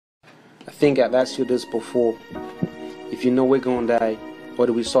I think I've asked you this before. If you know we're gonna die, why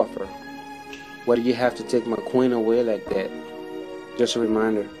do we suffer? Why did you have to take my queen away like that? Just a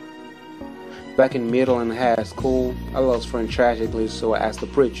reminder. Back in middle and high school, I lost a friend tragically, so I asked the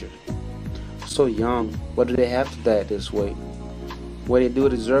preacher. So young, why do they have to die this way? Why they do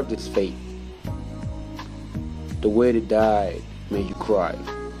deserve this fate? The way they died made you cry,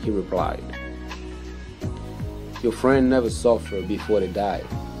 he replied. Your friend never suffered before they died.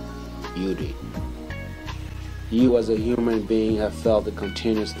 You did. You as a human being have felt the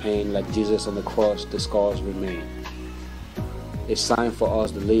continuous pain like Jesus on the cross, the scars remain. A sign for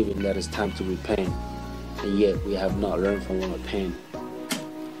us the living that it's time to repent, and yet we have not learned from our pain.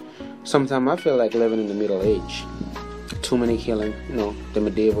 Sometimes I feel like living in the Middle Age. Too many killing, the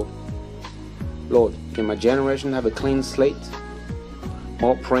medieval. Lord, can my generation have a clean slate?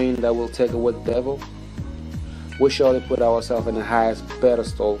 More praying that will take away the devil? We surely put ourselves in the highest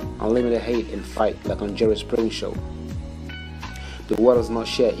pedestal, unlimited hate and fight like on Jerry Spring show. The world is not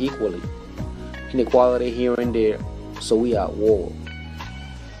shared equally. Inequality here and there, so we are at war.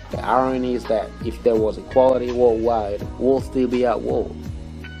 The irony is that if there was equality worldwide, we'll still be at war.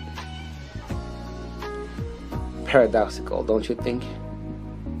 Paradoxical, don't you think?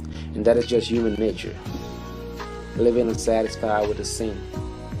 And that is just human nature. Living unsatisfied with the same.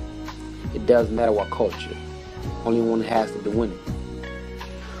 It doesn't matter what culture. Only one has to be winning.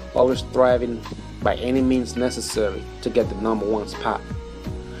 Always striving by any means necessary to get the number one spot,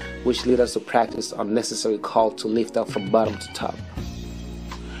 which leads us to practice unnecessary call to lift up from bottom to top.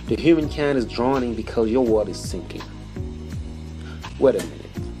 The humankind is drowning because your world is sinking. Wait a minute.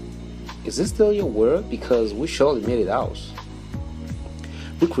 Is this still your world? Because we surely made it ours.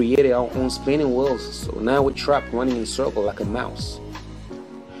 We created our own spinning wheels, so now we're trapped running in circles like a mouse.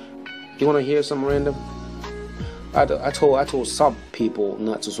 You want to hear something random? I told some people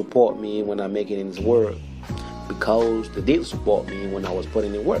not to support me when I make it in this world, because they did support me when I was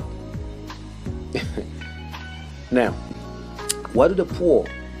putting in work. Now, why do the poor,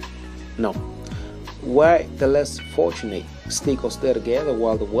 why the less fortunate stick or stay together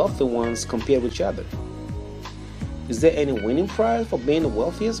while the wealthy ones compete with each other? Is there any winning prize for being the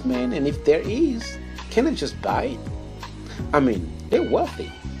wealthiest man? And if there is, can I just buy it? I mean, they're wealthy.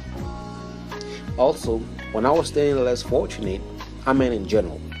 Also, when I was saying less fortunate, I meant in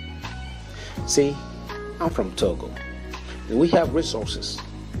general. See, I'm from Togo, and we have resources,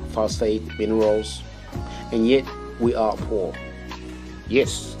 phosphate, minerals, and yet we are poor.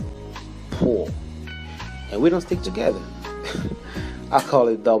 Yes, poor. And we don't stick together. I call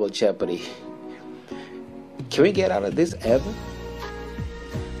it double jeopardy. Can we get out of this ever?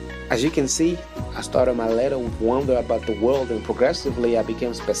 As you can see, I started my letter with wonder about the world, and progressively I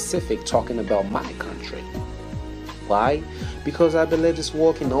became specific, talking about my country. Why? Because I believe this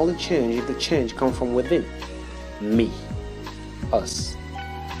world can only change if the change comes from within. Me. Us.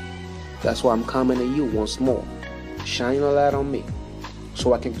 That's why I'm coming to you once more. Shine a light on me,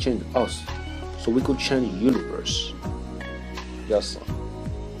 so I can change us, so we could change the universe. Your son,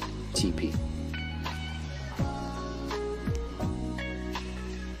 TP.